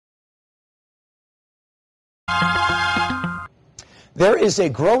There is a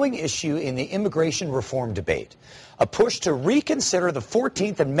growing issue in the immigration reform debate, a push to reconsider the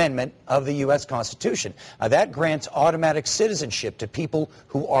 14th Amendment of the U.S. Constitution. That grants automatic citizenship to people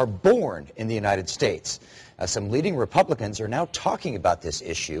who are born in the United States. Some leading Republicans are now talking about this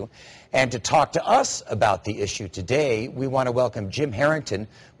issue. And to talk to us about the issue today, we want to welcome Jim Harrington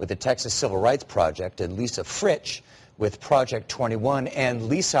with the Texas Civil Rights Project and Lisa Fritsch with Project 21. And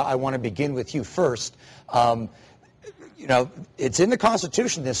Lisa, I want to begin with you first. You know, it's in the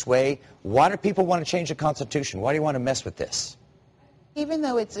Constitution this way. Why do people want to change the Constitution? Why do you want to mess with this? Even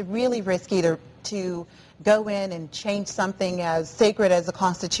though it's really risky to go in and change something as sacred as the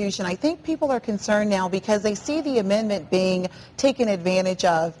Constitution, I think people are concerned now because they see the amendment being taken advantage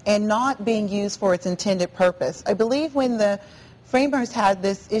of and not being used for its intended purpose. I believe when the framers had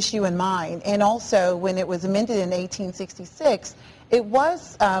this issue in mind, and also when it was amended in 1866, it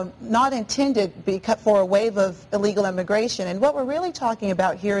was not intended for a wave of illegal immigration. And what we're really talking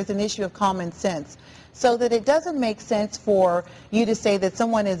about here is an issue of common sense. So that it doesn't make sense for you to say that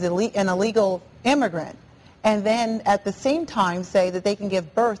someone is an illegal immigrant and then at the same time say that they can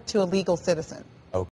give birth to a legal citizen.